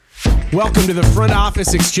Welcome to the Front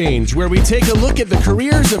Office Exchange, where we take a look at the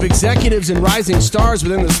careers of executives and rising stars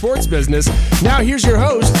within the sports business. Now here's your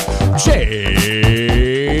host,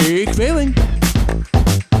 Jake Vailing.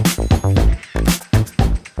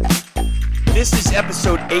 This is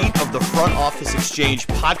episode 8 of the Front Office Exchange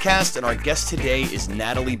podcast, and our guest today is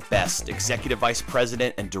Natalie Best, Executive Vice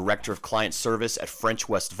President and Director of Client Service at French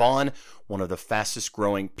West Vaughn, one of the fastest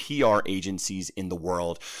growing PR agencies in the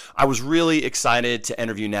world. I was really excited to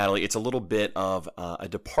interview Natalie. It's a little bit of a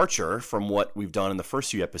departure from what we've done in the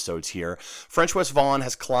first few episodes here. French West Vaughn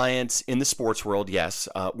has clients in the sports world, yes,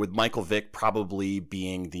 with Michael Vick probably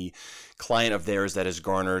being the client of theirs that has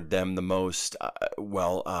garnered them the most,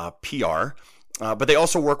 PR. But they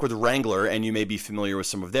also work with Wrangler, and you may be familiar with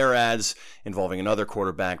some of their ads involving another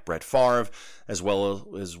quarterback, Brett Favre, as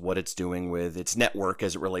well as what it's doing with its network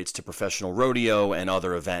as it relates to professional rodeo and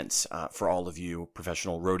other events for all of you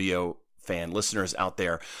professional rodeo fan listeners out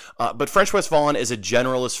there. But French West Vaughn is a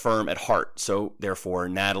generalist firm at heart, so therefore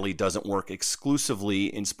Natalie doesn't work exclusively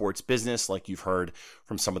in sports business like you've heard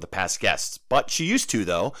from some of the past guests. But she used to,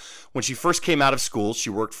 though. When she first came out of school,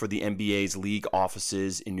 she worked for the NBA's league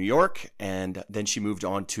offices in New York, and then she moved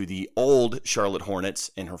on to the old Charlotte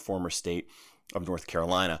Hornets in her former state of North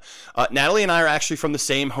Carolina. Natalie and I are actually from the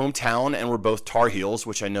same hometown, and we're both Tar Heels,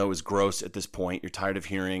 which I know is gross at this point. You're tired of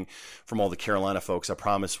hearing from all the Carolina folks. I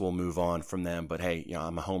promise we'll move on from them, but hey,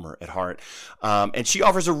 I'm a homer at heart. And she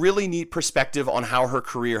offers a really neat perspective on how her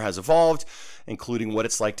career has evolved, including what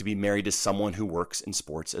it's like to be married to someone who works in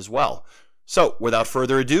sports as well. So, without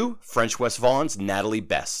further ado, French West Vaughn's Natalie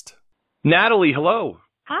Best. Natalie, hello.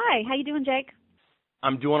 Hi, how you doing, Jake?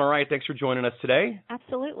 I'm doing all right. Thanks for joining us today.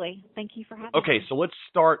 Absolutely. Thank you for having me. Okay, so let's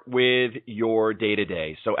start with your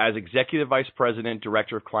day-to-day. So as Executive Vice President,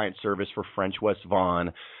 Director of Client Service for French West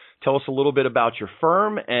Vaughn, tell us a little bit about your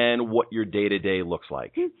firm and what your day-to-day looks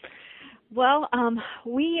like. Well,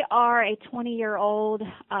 we are a 20-year-old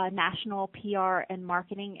national PR and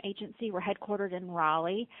marketing agency. We're headquartered in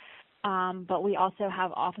Raleigh, but we also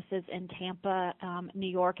have offices in Tampa, New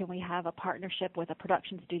York, and we have a partnership with a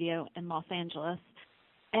production studio in Los Angeles.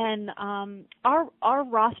 And our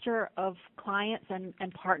roster of clients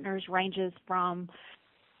and partners ranges from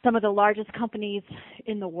some of the largest companies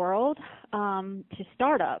in the world to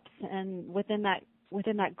startups. And within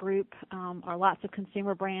that group are lots of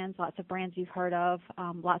consumer brands, lots of brands you've heard of,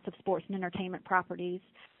 lots of sports and entertainment properties.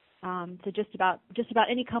 So just about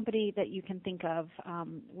any company that you can think of,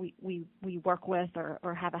 we work with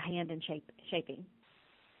or have a hand in shaping.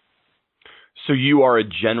 So you are a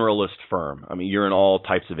generalist firm. I mean, you're in all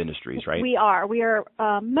types of industries, right? We are. We are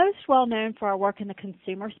most well known for our work in the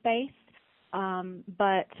consumer space,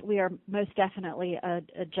 but we are most definitely a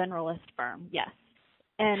generalist firm, yes.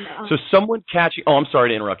 And so someone catching – oh, I'm sorry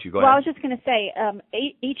to interrupt you. Go ahead. Well, I was just going to say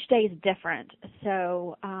each day is different.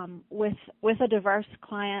 So with a diverse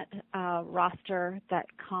client roster that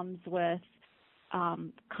comes with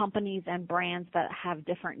companies and brands that have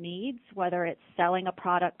different needs, whether it's selling a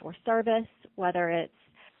product or service, whether it's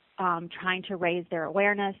trying to raise their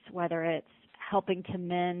awareness, whether it's helping to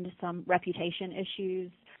mend some reputation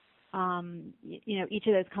issues. Each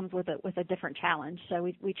of those comes with a different challenge. So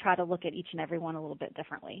we try to look at each and every one a little bit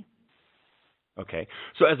differently. Okay.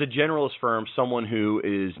 So as a generalist firm, someone who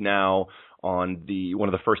is now on one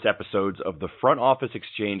of the first episodes of the Front Office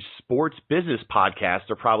Exchange Sports Business Podcast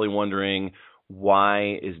are probably wondering,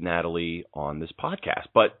 why is Natalie on this podcast?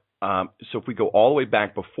 But so if we go all the way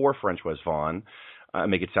back before French West Vaughn,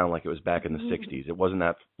 make it sound like it was back in the 60s. It wasn't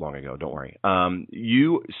that long ago, don't worry.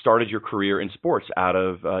 You started your career in sports out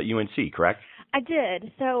of UNC, correct? I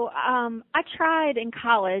did. So I tried in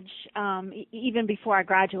college, even before I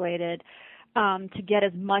graduated, to get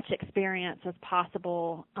as much experience as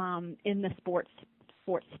possible in the sports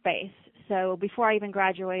space. So before I even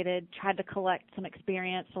graduated, tried to collect some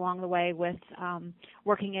experience along the way with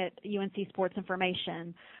working at UNC Sports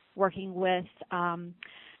Information, working with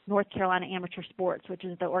North Carolina Amateur Sports, which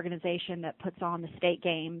is the organization that puts on the state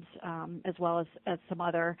games, as well as some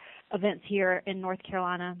other events here in North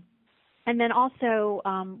Carolina. And then also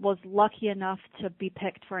was lucky enough to be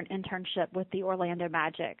picked for an internship with the Orlando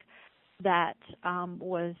Magic that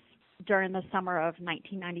was during the summer of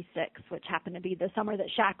 1996, which happened to be the summer that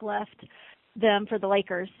Shaq left them for the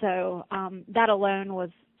Lakers. So that alone was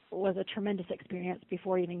a tremendous experience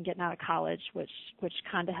before even getting out of college, which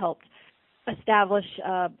kind of helped establish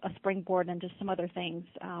a springboard into some other things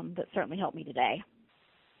that certainly helped me today.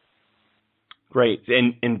 Great.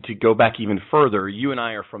 And to go back even further, you and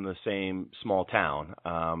I are from the same small town,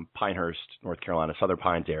 Pinehurst, North Carolina, Southern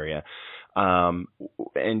Pines area. And,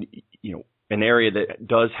 an area that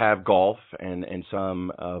does have golf and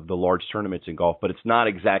some of the large tournaments in golf, but it's not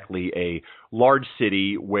exactly a large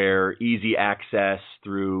city where easy access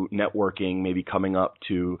through networking, maybe coming up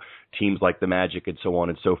to teams like the Magic and so on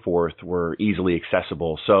and so forth, were easily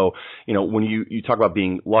accessible. So, when you talk about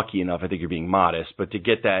being lucky enough, I think you're being modest, but to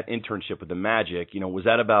get that internship with the Magic, was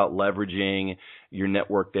that about leveraging your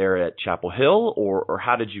network there at Chapel Hill, or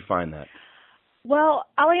how did you find that? Well,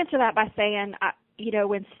 I'll answer that by saying,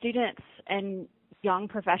 when students and young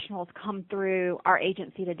professionals come through our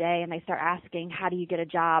agency today and they start asking, how do you get a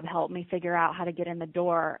job? Help me figure out how to get in the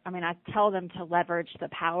door. I mean, I tell them to leverage the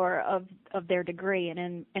power of their degree.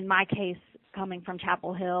 And in my case, coming from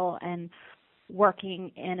Chapel Hill and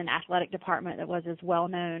working in an athletic department that was as well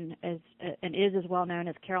known as and is as well known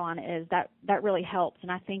as Carolina is, that really helps.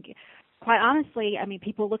 And I think, quite honestly, I mean,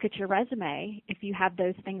 people look at your resume if you have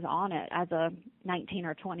those things on it as a 19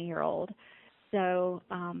 or 20-year-old. So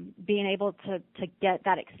being able to get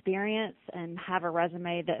that experience and have a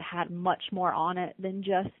resume that had much more on it than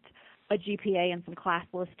just a GPA and some class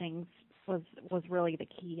listings was really the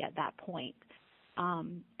key at that point.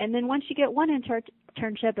 And then once you get one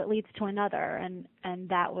internship, it leads to another, and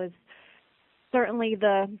that was certainly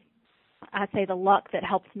the luck that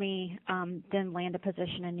helped me then land a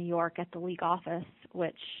position in New York at the league office,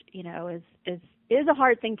 which is a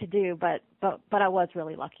hard thing to do, but I was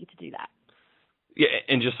really lucky to do that. Yeah,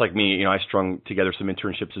 and just like me, I strung together some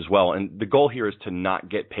internships as well. And the goal here is to not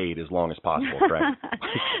get paid as long as possible, correct?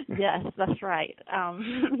 Yes, that's right.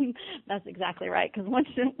 That's exactly right. Because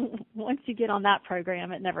once you get on that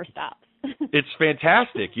program, it never stops. It's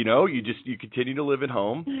fantastic. You continue to live at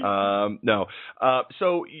home.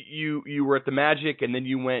 So you were at the Magic, and then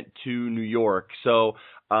you went to New York. So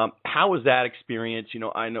how was that experience?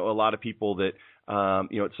 I know a lot of people that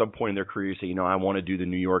at some point in their career say, I want to do the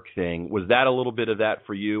New York thing. Was that a little bit of that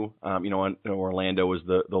for you? Orlando was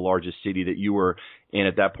the largest city that you were in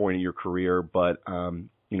at that point in your career, but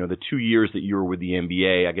the 2 years that you were with the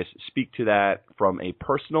NBA, I guess, speak to that from a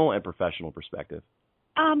personal and professional perspective.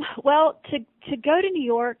 Well, to go to New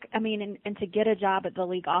York, I mean, and to get a job at the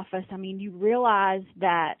league office, I mean, you realize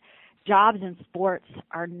that jobs in sports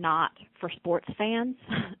are not for sports fans.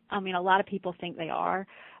 I mean, a lot of people think they are,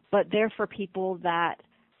 but they're for people that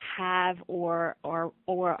have or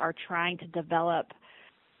are trying to develop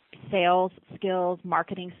sales skills,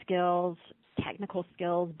 marketing skills, technical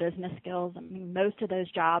skills, business skills. I mean, most of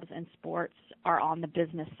those jobs in sports are on the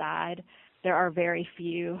business side. There are very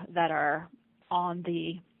few that are on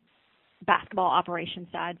the basketball operations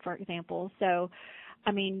side, for example. So,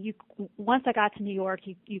 I mean, once I got to New York,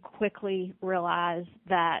 you quickly realize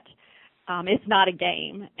that it's not a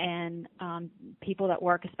game, and people that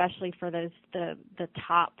work, especially for the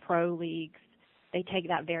top pro leagues, they take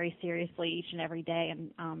that very seriously each and every day.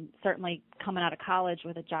 And certainly coming out of college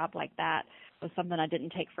with a job like that was something I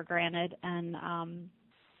didn't take for granted, and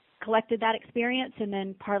collected that experience and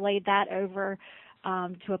then parlayed that over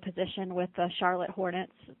to a position with the Charlotte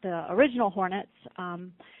Hornets, the original Hornets,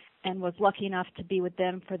 and was lucky enough to be with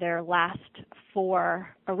them for their last 4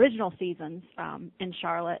 original seasons in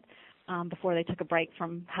Charlotte before they took a break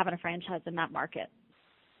from having a franchise in that market.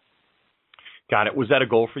 Got it. Was that a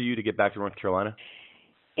goal for you to get back to North Carolina?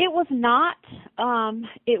 It was not.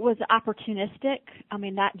 It was opportunistic. I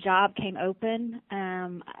mean, that job came open.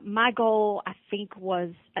 My goal, I think,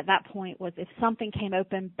 was at that point was if something came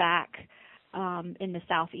open back in the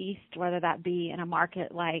Southeast, whether that be in a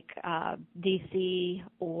market like D.C.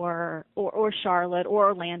 or Charlotte or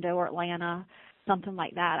Orlando or Atlanta, something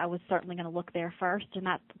like that, I was certainly going to look there first, and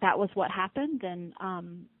that was what happened. And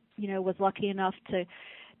was lucky enough to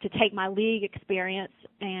take my league experience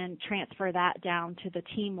and transfer that down to the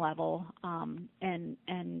team level, and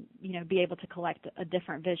be able to collect a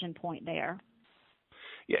different vision point there.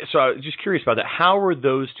 Yeah, so I was just curious about that. How were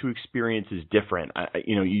those two experiences different?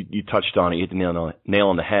 You touched on it. You hit the nail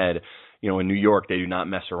on the head. In New York, they do not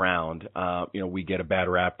mess around. We get a bad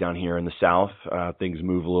rap down here in the South. Things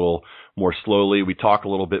move a little more slowly. We talk a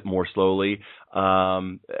little bit more slowly.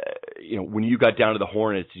 When you got down to the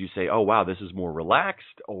Hornets, did you say, oh, wow, this is more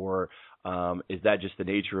relaxed? Or is that just the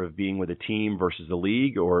nature of being with a team versus the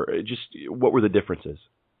league? Or just what were the differences?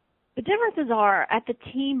 The differences are at the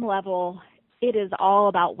team level, it is all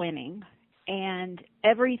about winning. And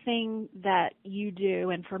everything that you do,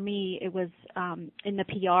 and for me, it was in the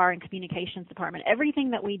PR and communications department,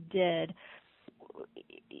 everything that we did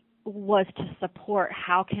was to support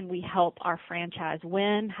how can we help our franchise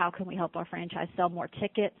win, how can we help our franchise sell more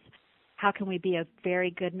tickets, how can we be a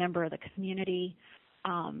very good member of the community.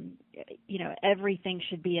 everything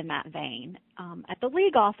should be in that vein. At the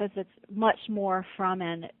league office, it's much more from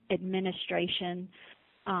an administration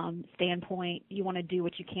standpoint. You want to do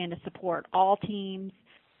what you can to support all teams.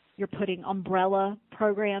 You're putting umbrella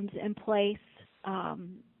programs in place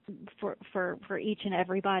for each and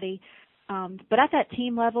everybody. But at that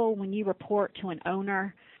team level, when you report to an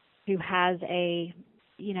owner who has a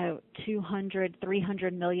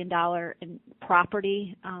 $200-300 million in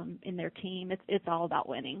property in their team, it's all about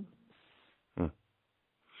winning.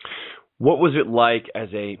 What was it like as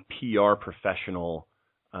a PR professional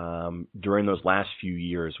during those last few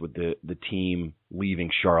years with the team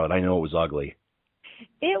leaving Charlotte? I know it was ugly.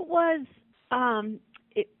 It was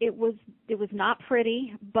it was not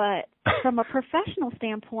pretty, but from a professional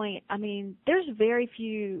standpoint, I mean, there's very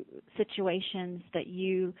few situations that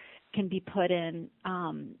you can be put in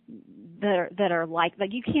that are like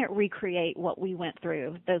you can't recreate what we went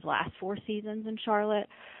through those last 4 seasons in Charlotte,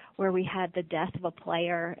 where we had the death of a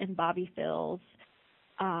player in Bobby Phills.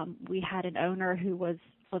 We had an owner who was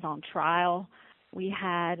on trial. We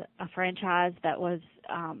had a franchise that was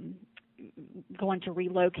going to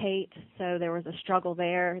relocate, so there was a struggle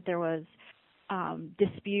there. There was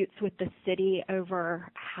disputes with the city over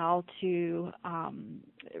how to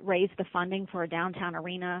raise the funding for a downtown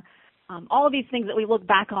arena. All of these things that we look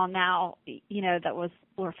back on now, that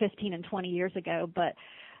were 15 and 20 years ago. But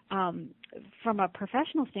from a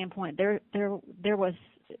professional standpoint, there was,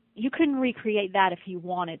 you couldn't recreate that if you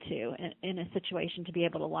wanted to in a situation to be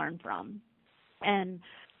able to learn from. And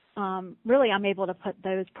really, I'm able to put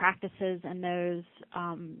those practices and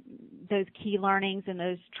those key learnings and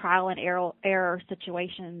those trial and error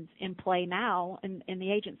situations in play now in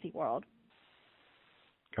the agency world.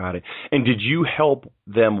 Got it. And did you help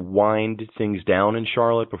them wind things down in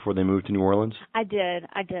Charlotte before they moved to New Orleans? I did.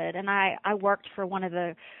 And I worked for one of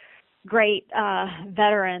the great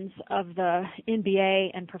veterans of the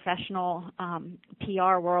NBA and professional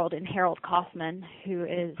PR world in Harold Kaufman, who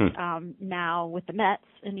is now with the Mets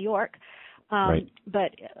in New York. Right.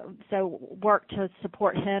 But so worked to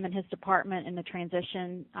support him and his department in the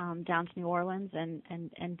transition down to New Orleans,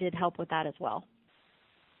 and did help with that as well.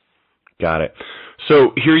 Got it.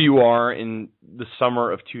 So here you are in the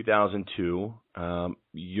summer of 2002.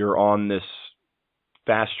 You're on this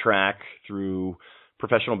fast track through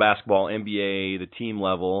professional basketball, NBA, the team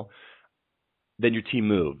level. Then your team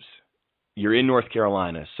moves. You're in North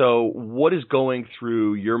Carolina. So what is going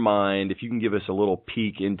through your mind, if you can give us a little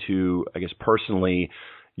peek into, I guess, personally,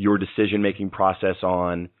 your decision-making process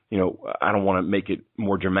on, I don't want to make it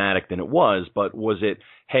more dramatic than it was, but was it,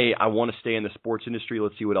 hey, I want to stay in the sports industry,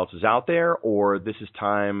 let's see what else is out there, or this is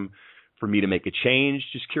time for me to make a change?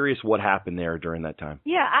 Just curious what happened there during that time.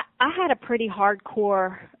 Yeah, I had a pretty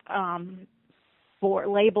hardcore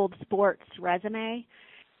labeled sports resume,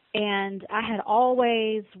 and I had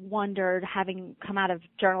always wondered, having come out of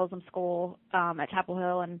journalism school at Chapel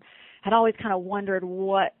Hill, and had always kind of wondered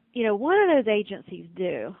what do those agencies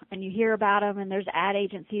do? And you hear about them, and there's ad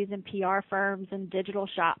agencies and PR firms and digital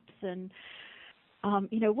shops, and what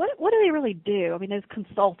do they really do? I mean, those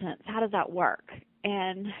consultants, how does that work?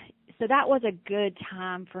 And so that was a good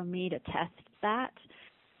time for me to test that.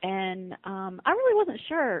 And I really wasn't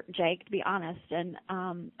sure, Jake, to be honest. And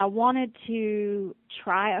I wanted to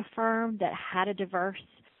try a firm that had a diverse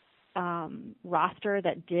roster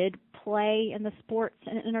that did play in the sports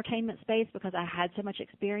and entertainment space, because I had so much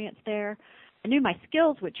experience there. I knew my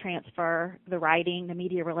skills would transfer: the writing, the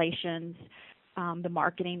media relations, the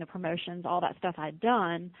marketing, the promotions, all that stuff I'd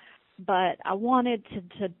done. But I wanted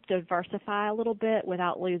to diversify a little bit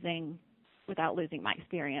without losing my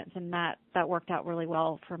experience, and that worked out really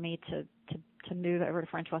well for me to move over to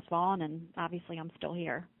French West Vaughn, and obviously I'm still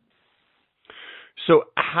here. So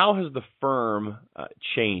how has the firm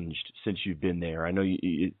changed since you've been there? I know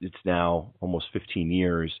it's now almost 15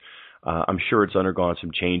 years. I'm sure it's undergone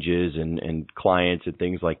some changes and clients and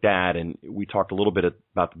things like that, and we talked a little bit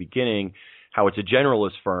about the beginning, how it's a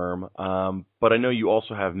generalist firm, but I know you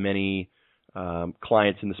also have many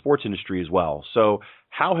clients in the sports industry as well. So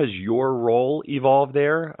how has your role evolved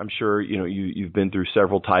there? I'm sure you've been through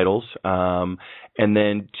several titles, and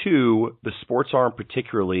then 2, the sports arm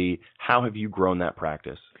particularly. How have you grown that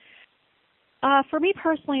practice? For me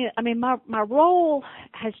personally, I mean, my role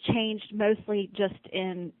has changed mostly just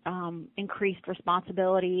in increased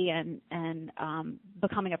responsibility and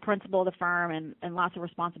becoming a principal of the firm, and lots of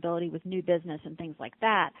responsibility with new business and things like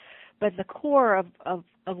that. But the core of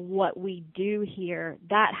what we do here,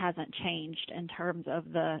 that hasn't changed in terms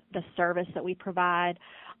of the service that we provide,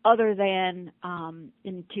 other than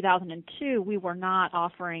in 2002 we were not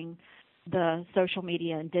offering the social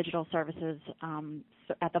media and digital services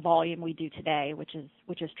at the volume we do today, which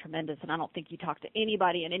is tremendous. And I don't think you talk to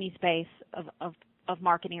anybody in any space of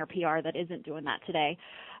marketing or PR that isn't doing that today.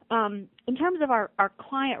 In terms of our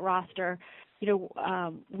client roster,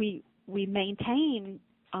 we maintain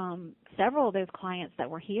several of those clients that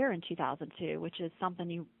were here in 2002, which is something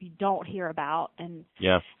you don't hear about, and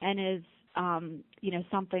is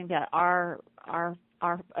something that our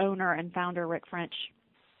owner and founder Rick French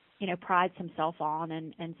prides himself on,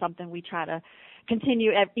 and something we try to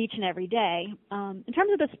continue each and every day. In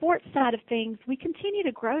terms of the sports side of things, we continue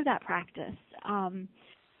to grow that practice.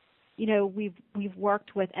 We've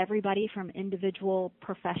worked with everybody from individual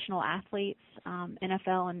professional athletes,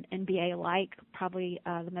 NFL and NBA alike, probably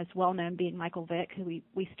the most well-known being Michael Vick, who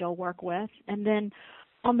we still work with. And then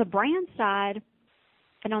on the brand side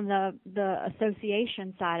and on the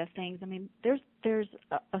association side of things, I mean, there's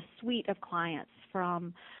a suite of clients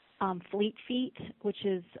from Fleet Feet, which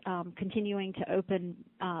is continuing to open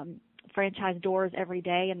franchise doors every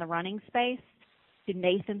day in the running space, to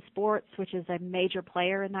Nathan Sports, which is a major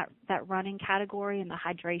player in that running category in the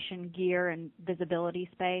hydration gear and visibility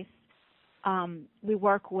space. We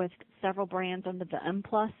work with several brands under the M+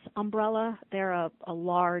 umbrella. They're a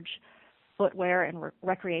large footwear and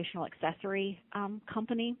recreational accessory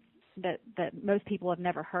company that most people have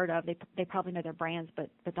never heard of. They probably know their brands,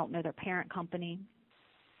 but don't know their parent company.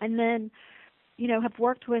 And then, have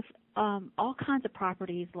worked with all kinds of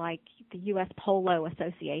properties like the U.S. Polo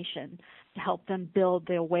Association to help them build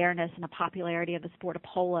the awareness and the popularity of the sport of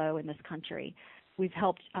polo in this country. We've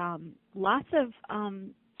helped lots of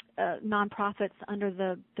nonprofits under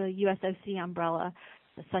the USOC umbrella,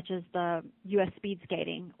 such as the U.S. Speed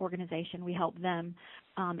Skating Organization. We helped them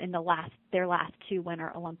in their last two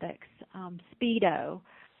Winter Olympics. Speedo.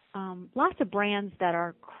 Lots of brands that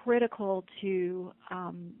are critical to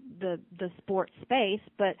the sports space,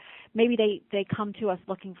 but maybe they come to us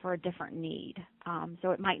looking for a different need.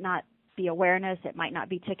 So it might not be awareness, it might not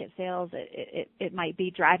be ticket sales, it might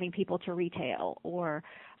be driving people to retail or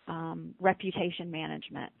reputation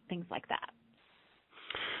management, things like that.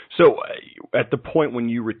 So at the point when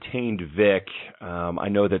you retained Vic, I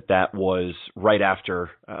know that was right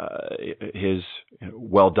after his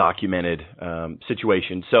well-documented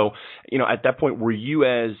situation. So, at that point, were you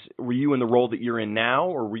in the role that you're in now,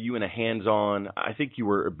 or were you in a hands-on? I think you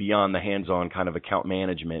were beyond the hands-on kind of account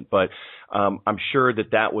management, but I'm sure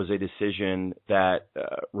that was a decision that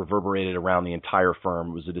reverberated around the entire firm.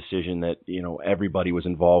 It was a decision that everybody was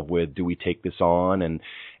involved with. Do we take this on, and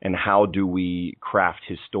how do we craft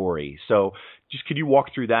his story? So just could you walk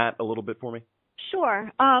through that a little bit for me?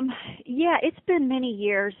 Sure. It's been many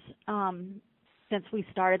years since we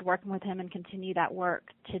started working with him and continue that work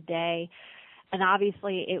today. And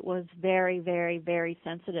obviously it was very, very, very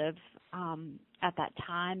sensitive at that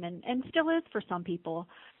time and still is for some people.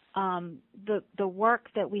 The work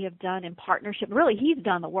that we have done in partnership, really he's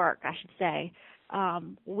done the work, I should say.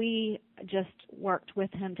 We just worked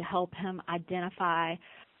with him to help him identify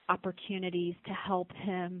opportunities to help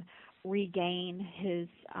him regain his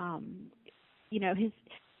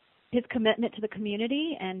commitment to the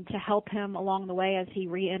community, and to help him along the way as he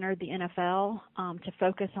re-entered the NFL, to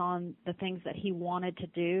focus on the things that he wanted to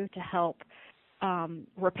do to help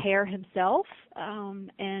repair himself,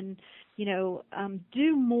 and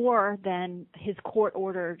do more than his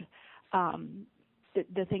court-ordered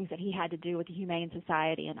the things that he had to do with the Humane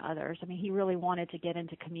Society and others. I mean, he really wanted to get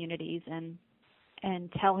into communities and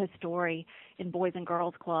tell his story in Boys and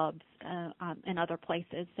Girls Clubs and other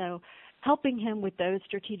places. So helping him with those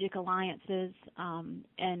strategic alliances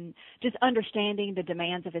and just understanding the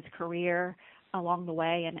demands of his career along the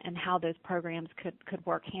way and how those programs could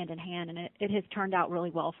work hand in hand. And it has turned out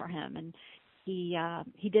really well for him. And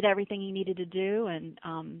he did everything he needed to do, and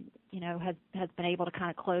has been able to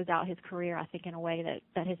kind of close out his career, I think, in a way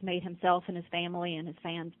that has made himself and his family and his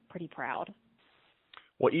fans pretty proud.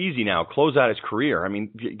 Well, easy now. Close out his career. I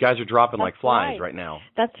mean, guys are dropping like flies right now.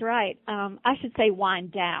 That's right. I should say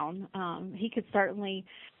wind down. He could certainly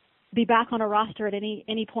be back on a roster at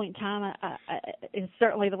any point in time. It's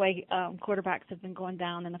certainly the way quarterbacks have been going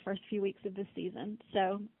down in the first few weeks of this season.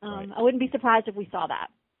 So right. I wouldn't be surprised if we saw that.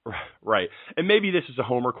 Right. And maybe this is a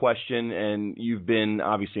homer question, and you've been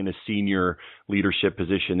obviously in a senior leadership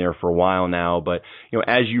position there for a while now, but,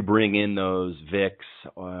 as you bring in those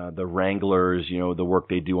Vics, the Wranglers, the work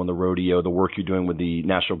they do on the rodeo, the work you're doing with the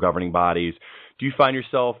national governing bodies, do you find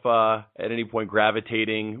yourself at any point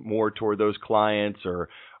gravitating more toward those clients or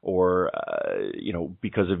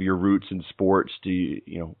because of your roots in sports, do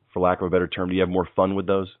you, for lack of a better term, do you have more fun with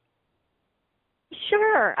those?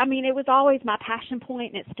 Sure. I mean, it was always my passion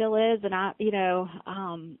point, and it still is. And I'm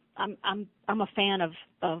a fan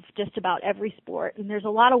of just about every sport. And there's a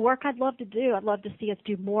lot of work I'd love to do. I'd love to see us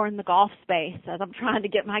do more in the golf space as I'm trying to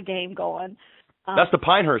get my game going. That's the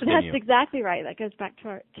Pinehurst in you. That's exactly right. That goes back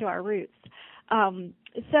to our roots.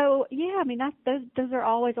 So yeah, I mean, those are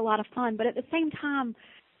always a lot of fun. But at the same time,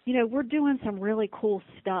 we're doing some really cool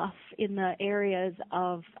stuff in the areas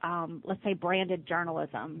of, let's say, branded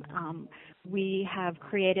journalism. We have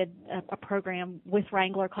created a program with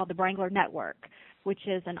Wrangler called the Wrangler Network, which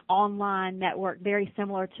is an online network very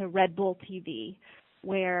similar to Red Bull TV,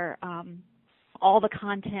 where all the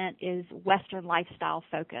content is Western lifestyle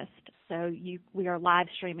focused. So we are live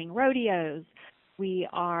streaming rodeos. We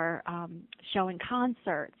are showing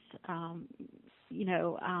concerts,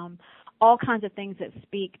 all kinds of things that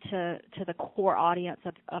speak to the core audience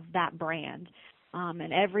of that brand.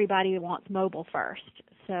 And everybody wants mobile first.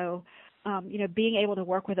 So, being able to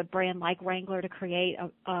work with a brand like Wrangler to create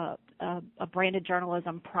a branded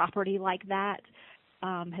journalism property like that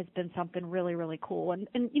has been something really, really cool. And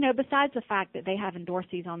besides the fact that they have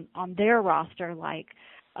endorsees on their roster like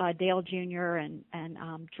Dale Jr. and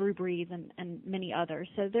Drew Brees and many others.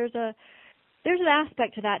 So there's an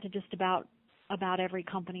aspect to that to just about every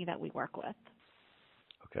company that we work with.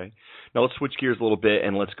 Okay. Now let's switch gears a little bit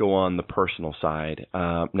and let's go on the personal side.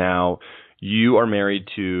 Now, you are married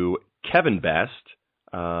to Kevin Best,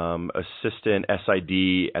 assistant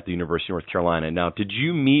SID at the University of North Carolina. Now, did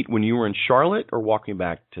you meet when you were in Charlotte, or walk me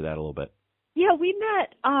back to that a little bit? Yeah, we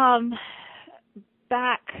met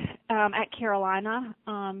back at Carolina.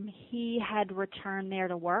 He had returned there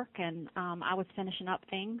to work, and I was finishing up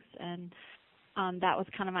things, and that was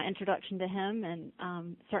kind of my introduction to him. And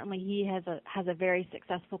certainly he has a very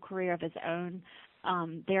successful career of his own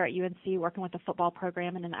there at UNC, working with the football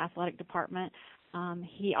program and in the athletic department.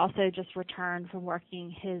 He also just returned from working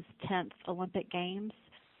his 10th Olympic Games.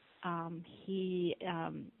 He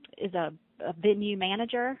is a venue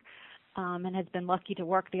manager and has been lucky to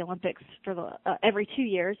work the Olympics for every 2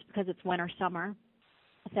 years because it's winter, summer.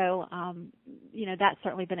 So, that's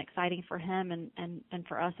certainly been exciting for him and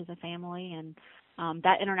for us as a family. And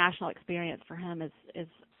that international experience for him is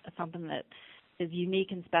something that is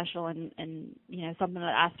unique and special and something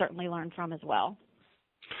that I certainly learned from as well.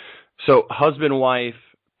 So husband, wife,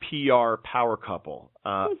 PR power couple.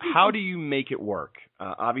 How do you make it work?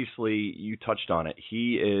 Obviously, you touched on it.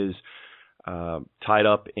 He is tied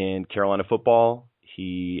up in Carolina football.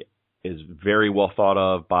 He is very well thought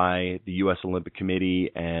of by the U.S. Olympic Committee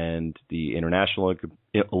and the International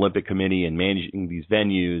Olympic Committee and managing these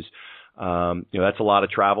venues. That's a lot of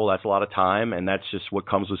travel. That's a lot of time. And that's just what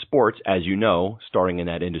comes with sports, as you know, starting in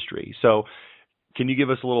that industry. So can you give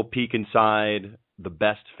us a little peek inside the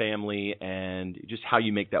Best family and just how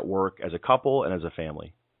you make that work as a couple and as a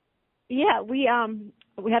family? Yeah, we have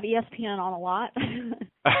ESPN on a lot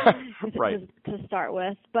right. to start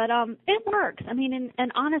with, but it works. I mean,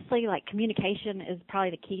 and honestly, like, communication is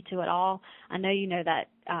probably the key to it all. I know you know that,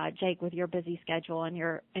 Jake, with your busy schedule and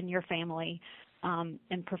your family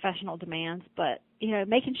and professional demands, but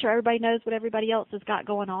making sure everybody knows what everybody else has got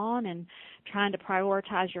going on and trying to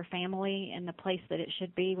prioritize your family in the place that it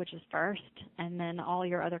should be, which is first, and then all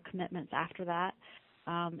your other commitments after that.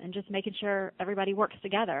 And just making sure everybody works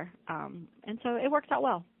together. And so it works out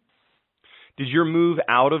well. Did your move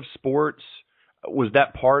out of sports, was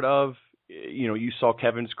that part of, you saw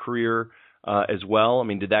Kevin's career as well? I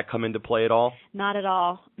mean, did that come into play at all? Not at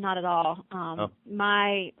all.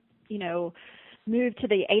 My, move to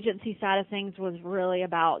the agency side of things was really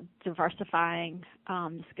about diversifying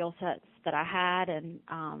the skill sets that I had and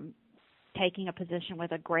taking a position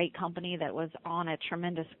with a great company that was on a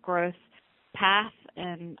tremendous growth path,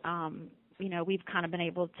 and we've kind of been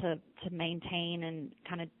able to maintain and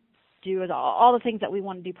kind of do all the things that we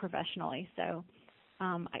want to do professionally. So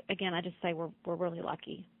I just say we're really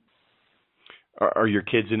lucky. Are your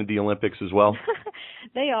kids into the Olympics as well?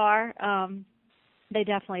 They are. They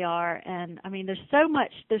definitely are. And I mean, there's so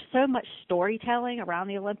much storytelling around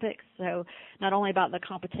the Olympics. So not only about the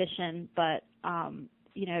competition, but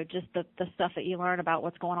just the stuff that you learn about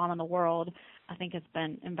what's going on in the world, I think has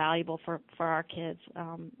been invaluable for our kids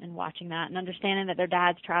in watching that and understanding that their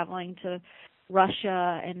dad's traveling to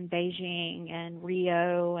Russia and Beijing and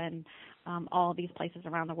Rio and all of these places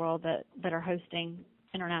around the world that are hosting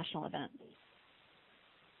international events.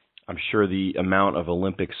 I'm sure the amount of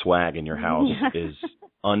Olympic swag in your house is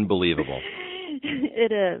unbelievable.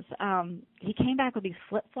 It is. He came back with these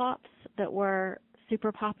flip-flops that were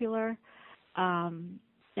super popular.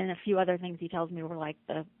 and a few other things he tells me were like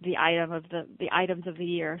the items of the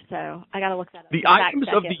year. So I got to look that up. The items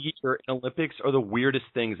of the year in Olympics are the weirdest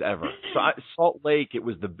things ever. So Salt Lake, it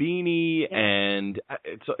was the beanie, and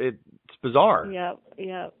it's bizarre.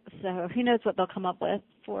 Yep. So who knows what they'll come up with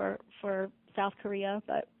for South Korea,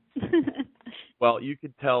 but. Well, you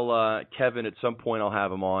could tell Kevin at some point I'll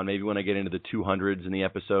have him on, maybe when I get into the 200s in the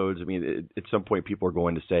episodes. I mean, at some point people are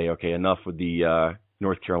going to say, okay, enough with the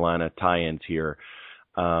North Carolina tie-ins here.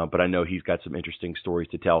 But I know he's got some interesting stories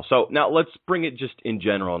to tell. So now let's bring it just in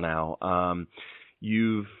general now.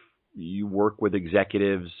 You work with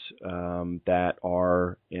executives that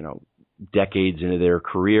are, decades into their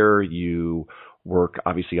career. You work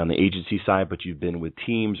obviously on the agency side, but you've been with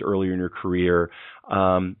teams earlier in your career.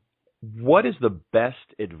 What is the best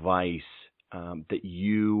advice that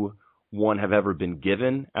you, one, have ever been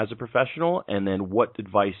given as a professional? And then what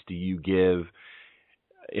advice do you give,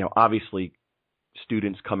 obviously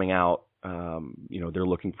students coming out, they're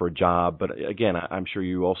looking for a job. But again, I'm sure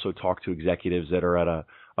you also talk to executives that are at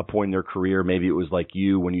a point in their career. Maybe it was like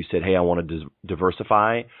you when you said, hey, I want to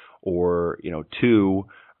diversify, or, two,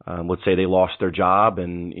 let's say they lost their job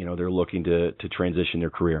and, they're looking to transition their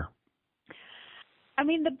career. I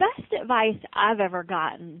mean, the best advice I've ever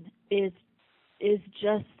gotten is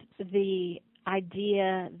just the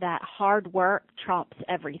idea that hard work trumps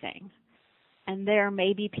everything. And there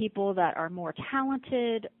may be people that are more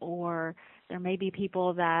talented, or there may be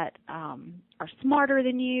people that are smarter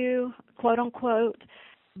than you, quote unquote,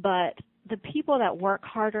 but the people that work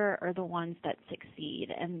harder are the ones that succeed.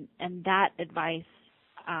 And that advice,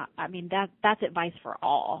 that's advice for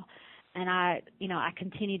all. And I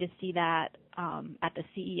continue to see that at the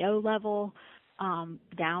CEO level,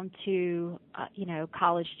 down to,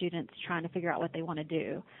 college students trying to figure out what they want to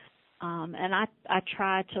do. And I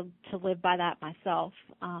try to live by that myself.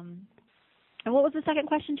 And what was the second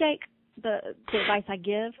question, Jake? The advice I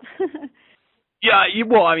give? Yeah,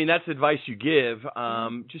 that's advice you give.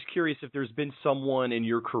 Just curious if there's been someone in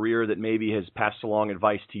your career that maybe has passed along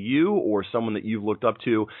advice to you, or someone that you've looked up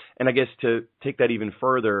to. And I guess to take that even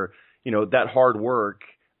further, that hard work,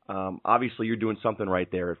 obviously you're doing something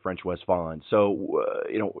right there at French West Vaughn. So,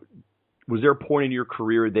 was there a point in your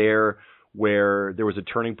career there where there was a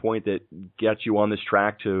turning point that got you on this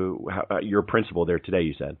track to your principal there today,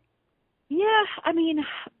 you said? Yeah,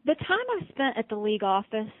 the time I spent at the league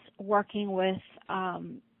office working with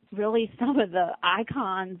really some of the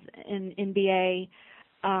icons in NBA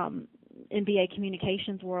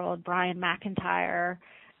communications world, Brian McIntyre,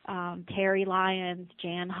 Terry Lyons,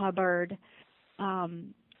 Jan Hubbard,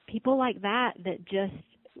 people like that just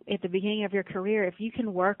at the beginning of your career, if you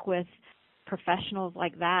can work with professionals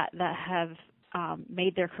like that have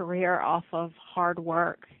made their career off of hard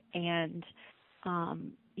work and,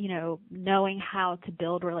 knowing how to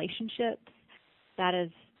build relationships, that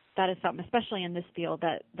is something, especially in this field,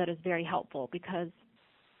 that is very helpful, because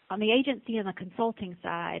on the agency and the consulting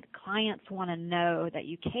side, clients want to know that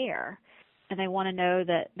you care, and they want to know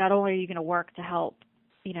that not only are you going to work to help,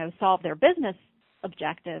 solve their business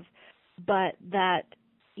objective, but that,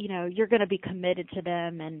 you're going to be committed to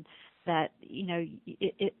them, and that,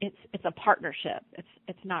 it's a partnership.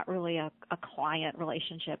 It's not really a client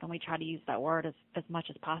relationship, and we try to use that word as much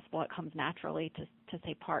as possible. It comes naturally to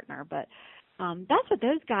say partner, but that's what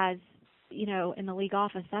those guys, in the league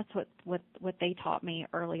office, that's what they taught me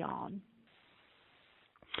early on.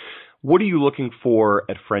 What are you looking for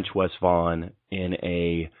at French West Vaughn in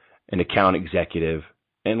an account executive?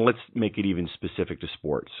 And let's make it even specific to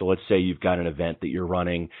sports. So let's say you've got an event that you're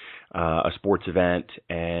running, a sports event,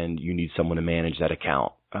 and you need someone to manage that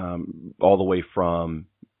account, all the way from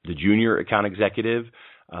the junior account executive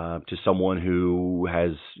to someone who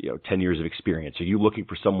has 10 years of experience. Are you looking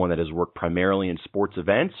for someone that has worked primarily in sports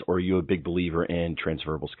events, or are you a big believer in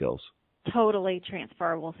transferable skills? Totally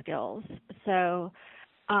transferable skills. So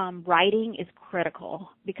writing is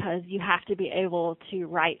critical, because you have to be able to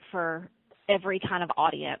write for every kind of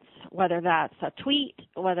audience, whether that's a tweet,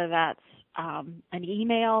 whether that's an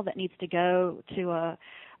email that needs to go to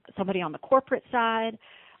somebody on the corporate side.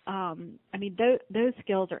 Those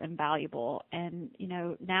skills are invaluable. And,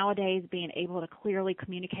 nowadays being able to clearly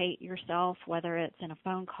communicate yourself, whether it's in a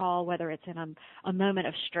phone call, whether it's in a moment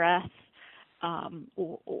of stress,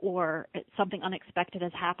 or something unexpected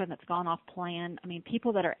has happened that's gone off plan.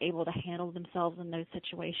 People that are able to handle themselves in those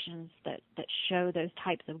situations, that show those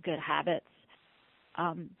types of good habits,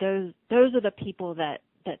 those are the people that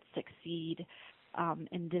succeed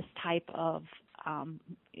in this type of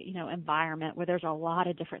environment where there's a lot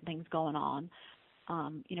of different things going on.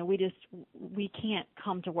 We can't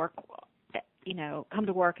come to work come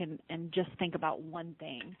to work and just think about one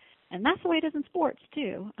thing. And that's the way it is in sports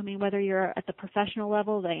too. I mean, whether you're at the professional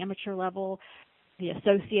level, the amateur level, the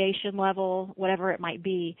association level, whatever it might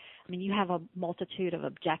be, I mean, you have a multitude of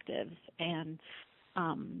objectives, and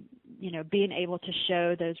being able to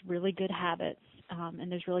show those really good habits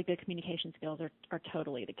and those really good communication skills are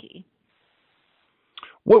totally the key.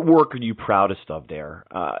 What work are you proudest of there?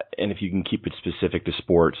 And if you can keep it specific to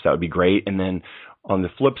sports, that would be great. And then on the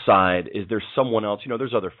flip side, is there someone else?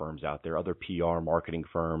 There's other firms out there, other PR marketing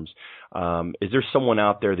firms. Is there someone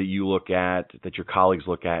out there that you look at, that your colleagues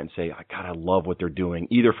look at and say, God, I love what they're doing,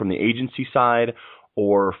 either from the agency side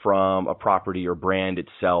or from a property or brand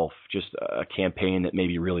itself, just a campaign that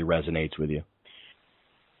maybe really resonates with you?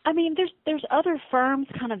 I mean, there's other firms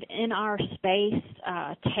kind of in our space.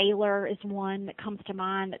 Taylor is one that comes to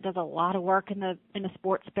mind that does a lot of work in the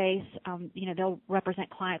sports space. They'll represent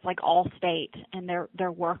clients like Allstate and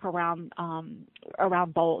their work around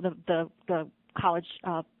bowl the college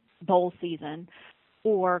bowl season,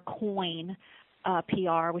 or Coin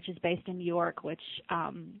PR, which is based in New York, which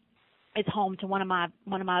is home to one of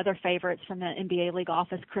my other favorites from the NBA league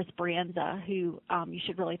office, Chris Brianza, who you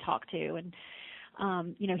should really talk to. And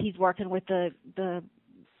he's working with the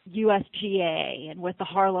USGA and with the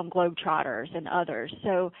Harlem Globetrotters and others.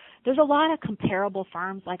 So there's a lot of comparable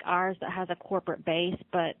firms like ours that has a corporate base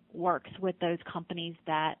but works with those companies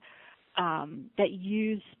that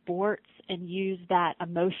use sports and use that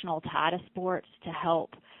emotional tie to sports to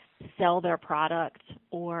help sell their product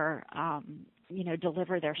or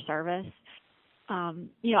deliver their service.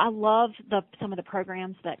 I love some of the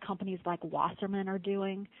programs that companies like Wasserman are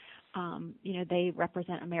doing. They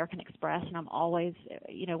represent American Express, and I'm always,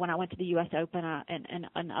 when I went to the U.S. Open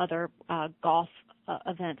and other golf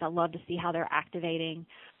events, I love to see how they're activating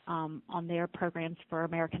on their programs for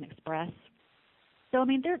American Express. So, I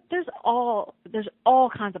mean, there's all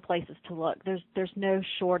kinds of places to look. There's no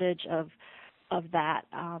shortage of that.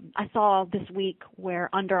 I saw this week where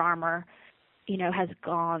Under Armour, has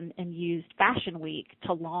gone and used Fashion Week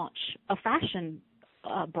to launch a fashion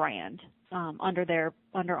brand under their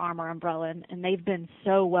Under Armour umbrella, and they've been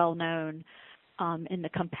so well known in the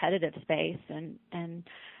competitive space and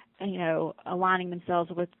aligning themselves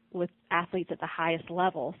with athletes at the highest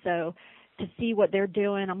level. So to see what they're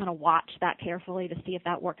doing, I'm going to watch that carefully to see if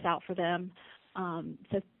that works out for them.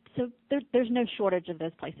 So there's no shortage of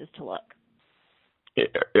those places to look.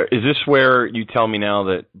 Is this where you tell me now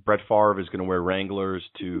that Brett Favre is going to wear Wranglers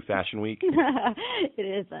to Fashion Week?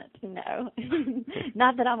 It isn't, no.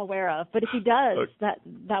 Not that I'm aware of. But if he does, that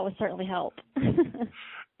would certainly help.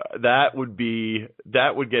 That would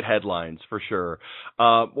get headlines for sure.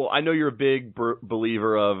 Well, I know you're a big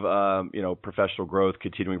believer of professional growth,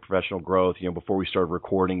 continuing professional growth. Before we started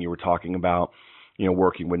recording, you were talking about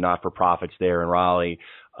working with not-for-profits there in Raleigh.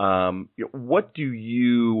 What do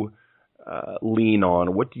you lean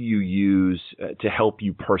on? What do you use to help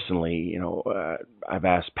you personally? I've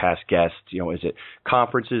asked past guests, is it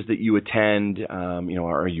conferences that you attend?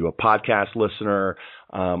 Are you a podcast listener?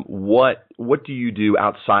 What do you do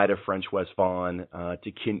outside of French West Vaughn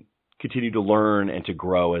to continue to learn and to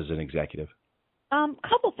grow as an executive?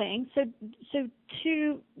 Couple things. So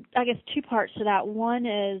two parts to that. One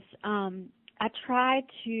is I try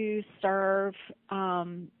to serve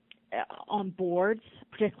on boards,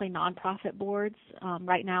 particularly nonprofit boards.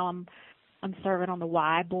 Right now I'm serving on the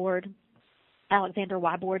Y board, Alexander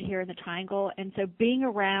Y board here in the Triangle. And so being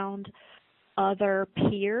around other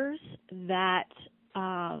peers that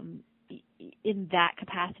in that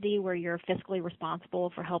capacity where you're fiscally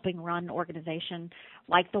responsible for helping run an organization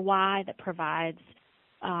like the Y that provides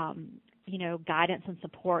guidance and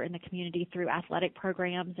support in the community through athletic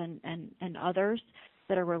programs and others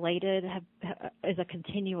that are related is a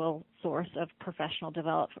continual source of professional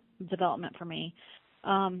development for me.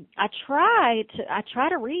 I try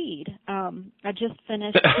to read. I just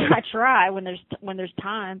finished. I try when there's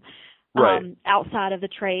time, right, outside of the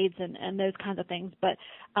trades and those kinds of things. But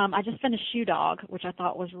I just finished Shoe Dog, which I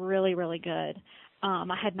thought was really, really good.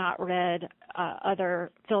 I had not read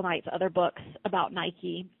Phil Knight's other books about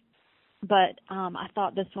Nike, but I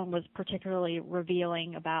thought this one was particularly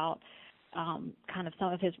revealing about kind of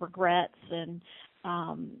some of his regrets and,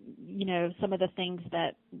 some of the things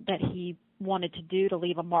that he wanted to do to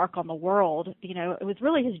leave a mark on the world. It was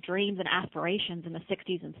really his dreams and aspirations in the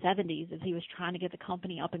 60s and 70s as he was trying to get the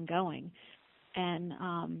company up and going. And,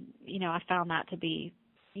 I found that to be,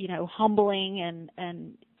 humbling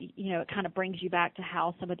and it kind of brings you back to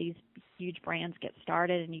how some of these huge brands get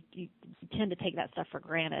started, and you tend to take that stuff for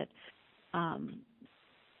granted.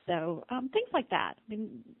 So things like that. I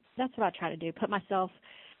mean, that's what I try to do, put myself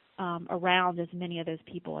around as many of those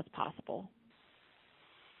people as possible.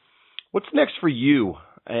 What's next for you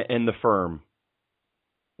and the firm?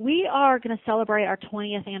 We are going to celebrate our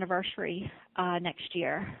 20th anniversary next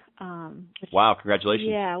year. Wow! Congratulations.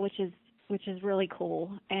 Yeah, which is really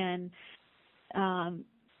cool. And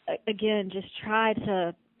again, just try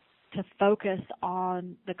to focus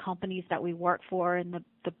on the companies that we work for and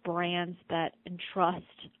the brands that entrust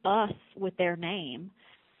us with their name,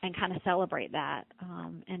 and kind of celebrate that,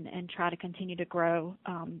 and try to continue to grow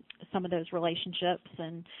some of those relationships.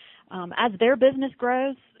 And as their business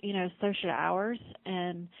grows, so should ours.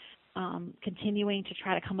 And continuing to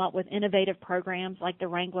try to come up with innovative programs like the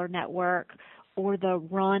Wrangler Network or the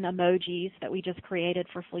Run emojis that we just created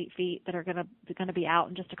for Fleet Feet that are going to be out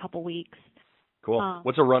in just a couple weeks. Cool.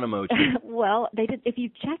 What's a Run emoji? Well, they did. If you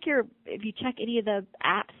check any of the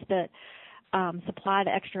apps that supply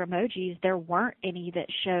the extra emojis, there weren't any that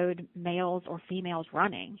showed males or females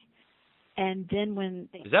running. And then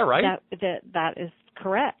is that right? That is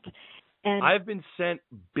correct. And I've been sent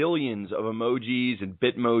billions of emojis and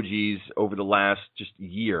bitmojis over the last just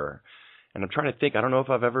year, and I'm trying to think. I don't know if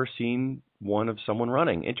I've ever seen one of someone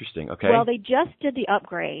running. Interesting. Okay. Well, they just did the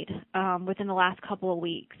upgrade within the last couple of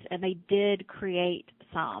weeks, and they did create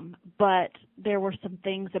some, but there were some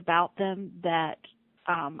things about them that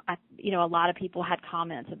a lot of people had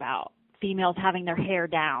comments about females having their hair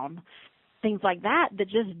down, things like that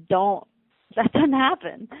just that doesn't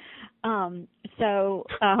happen. So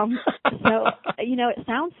it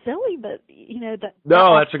sounds silly, but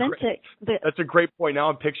that's a great point. Now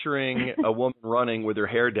I'm picturing a woman running with her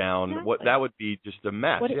hair down. Exactly. What that would be just a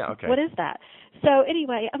mess. What is that? So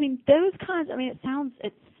anyway, those kinds.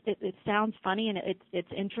 It sounds funny and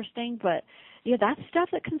it's interesting, but that's stuff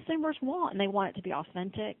that consumers want, and they want it to be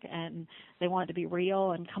authentic and they want it to be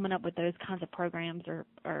real. And coming up with those kinds of programs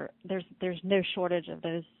there's no shortage of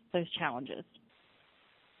those challenges.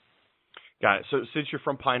 Got it. So since you're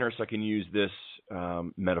from Pinehurst, I can use this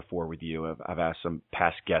metaphor with you. I've asked some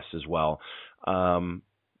past guests as well.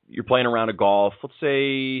 You're playing around a golf. Let's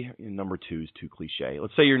say number 2 is too cliche.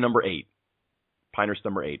 Let's say you're number 8, Pinehurst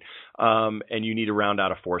number 8, and you need to round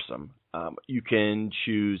out a foursome. You can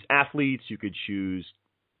choose athletes. You could choose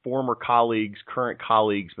former colleagues, current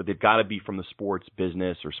colleagues, but they've got to be from the sports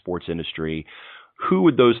business or sports industry. Who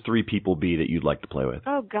would those 3 people be that you'd like to play with?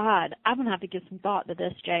 Oh God, I'm gonna have to give some thought to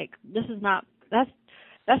this, Jake. This is not that's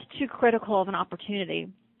too critical of an opportunity.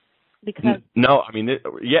 Because no,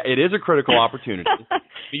 it is a critical opportunity.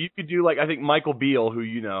 You could do I think Michael Beal, who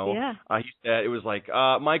he said it was like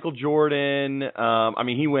Michael Jordan.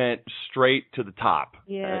 He went straight to the top.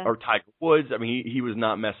 Yeah. Or Tiger Woods. He was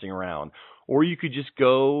not messing around. Or you could just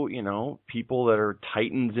go, people that are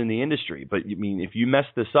titans in the industry. But if you mess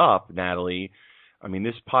this up, Natalie,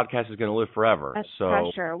 this podcast is going to live forever. That's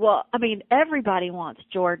pressure. Well, everybody wants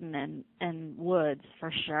Jordan and Woods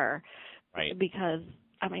for sure. Right. Because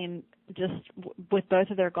just with both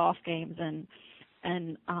of their golf games and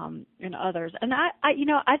others, and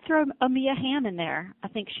I'd throw Mia Hamm in there. I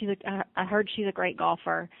think I heard she's a great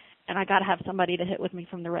golfer, and I got to have somebody to hit with me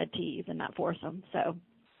from the red tees in that foursome. So,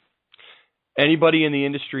 anybody in the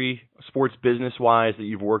industry, sports business wise, that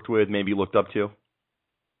you've worked with, maybe looked up to?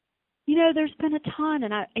 There's been a ton,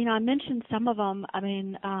 and I mentioned some of them.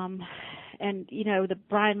 The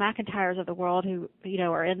Brian McIntyres of the world who,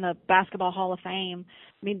 are in the Basketball Hall of Fame.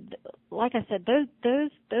 Like I said,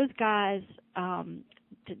 those guys,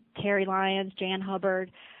 Terry Lyons, Jan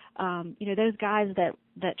Hubbard, those guys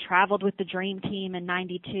that traveled with the Dream Team in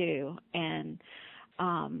 '92 and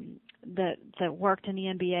that worked in the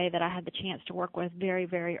NBA that I had the chance to work with very,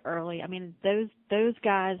 very early. Those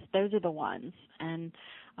guys, those are the ones, and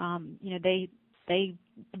they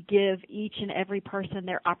give each and every person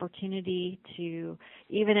their opportunity to,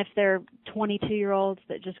 even if they're 22-year-olds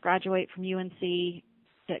that just graduate from UNC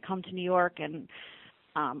that come to New York and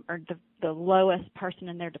are the lowest person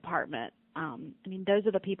in their department. Those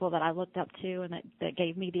are the people that I looked up to and that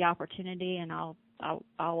gave me the opportunity, and I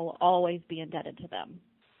will always be indebted to them.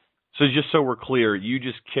 So just so we're clear, you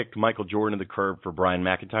just kicked Michael Jordan to the curb for Brian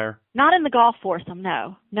McIntyre? Not in the golf foursome,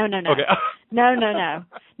 no. Okay. No.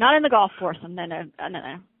 Not in the golf foursome, no.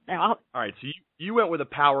 All right, so you went with a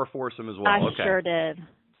power foursome as well. I Okay. sure did.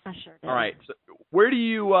 All right, so where do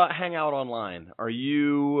you hang out online? Are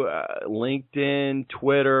you LinkedIn,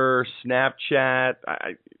 Twitter, Snapchat,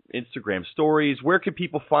 Instagram stories? Where can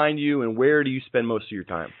people find you, and where do you spend most of your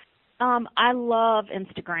time? I love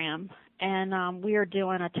Instagram. And we are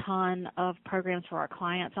doing a ton of programs for our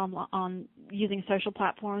clients on using social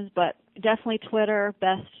platforms, but definitely Twitter,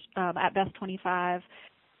 at Best25,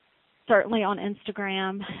 certainly on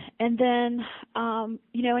Instagram. And then,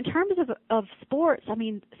 in terms of sports, I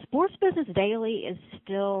mean, Sports Business Daily is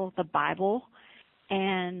still the Bible,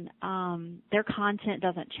 and their content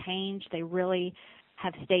doesn't change. They really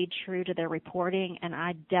have stayed true to their reporting, and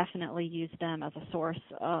I definitely use them as a source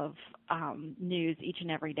of news each and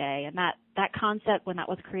every day. And that concept, when that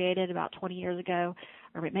was created about 20 years ago,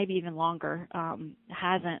 or maybe even longer,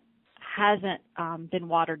 hasn't been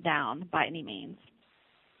watered down by any means.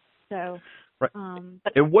 So, right.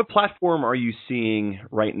 And what platform are you seeing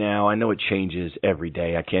right now? I know it changes every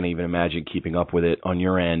day. I can't even imagine keeping up with it on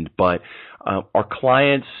your end. But are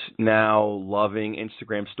clients now loving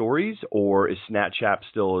Instagram stories, or is Snapchat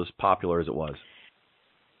still as popular as it was?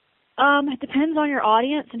 It depends on your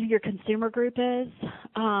audience and who your consumer group is.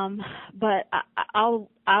 But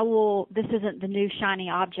I will. This isn't the new shiny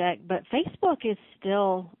object, but Facebook is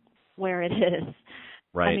still where it is.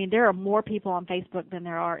 Right. I mean, there are more people on Facebook than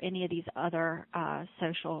there are any of these other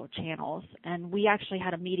social channels. And we actually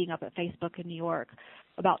had a meeting up at Facebook in New York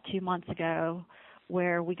about 2 months ago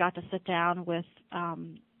where we got to sit down with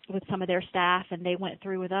some of their staff, and they went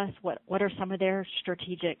through with us what are some of their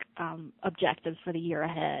strategic objectives for the year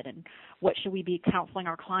ahead, and what should we be counseling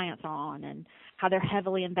our clients on, and how they're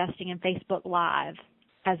heavily investing in Facebook Live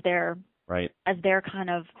as their kind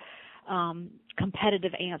of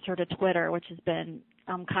competitive answer to Twitter, which has been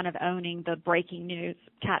kind of owning the breaking news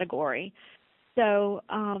category. So,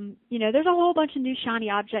 there's a whole bunch of new shiny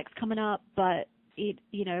objects coming up, but,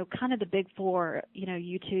 kind of the big four,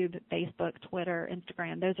 YouTube, Facebook, Twitter,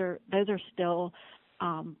 Instagram, those are still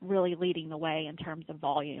really leading the way in terms of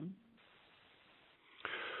volume.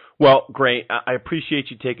 Well, great. I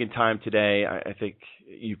appreciate you taking time today. I think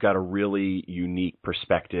you've got a really unique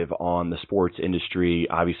perspective on the sports industry,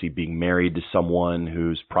 obviously being married to someone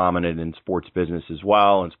who's prominent in sports business as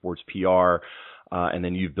well and sports PR, and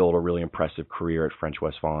then you've built a really impressive career at French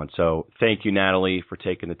West Vaughn. So thank you, Natalie, for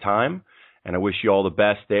taking the time, and I wish you all the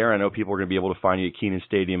best there. I know people are going to be able to find you at Kenan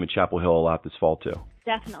Stadium in Chapel Hill a lot this fall, too.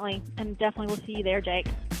 Definitely, and definitely we'll see you there, Jake.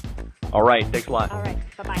 All right. Thanks a lot. All right.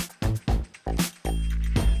 Bye-bye.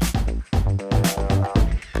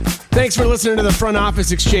 Thanks for listening to the Front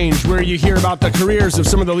Office Exchange, where you hear about the careers of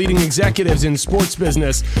some of the leading executives in sports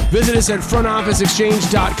business. Visit us at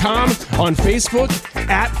frontofficeexchange.com, on Facebook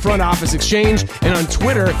at Front Office Exchange, and on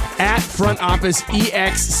Twitter at Front Office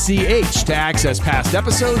EXCH to access past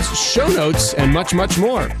episodes, show notes, and much, much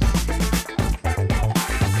more.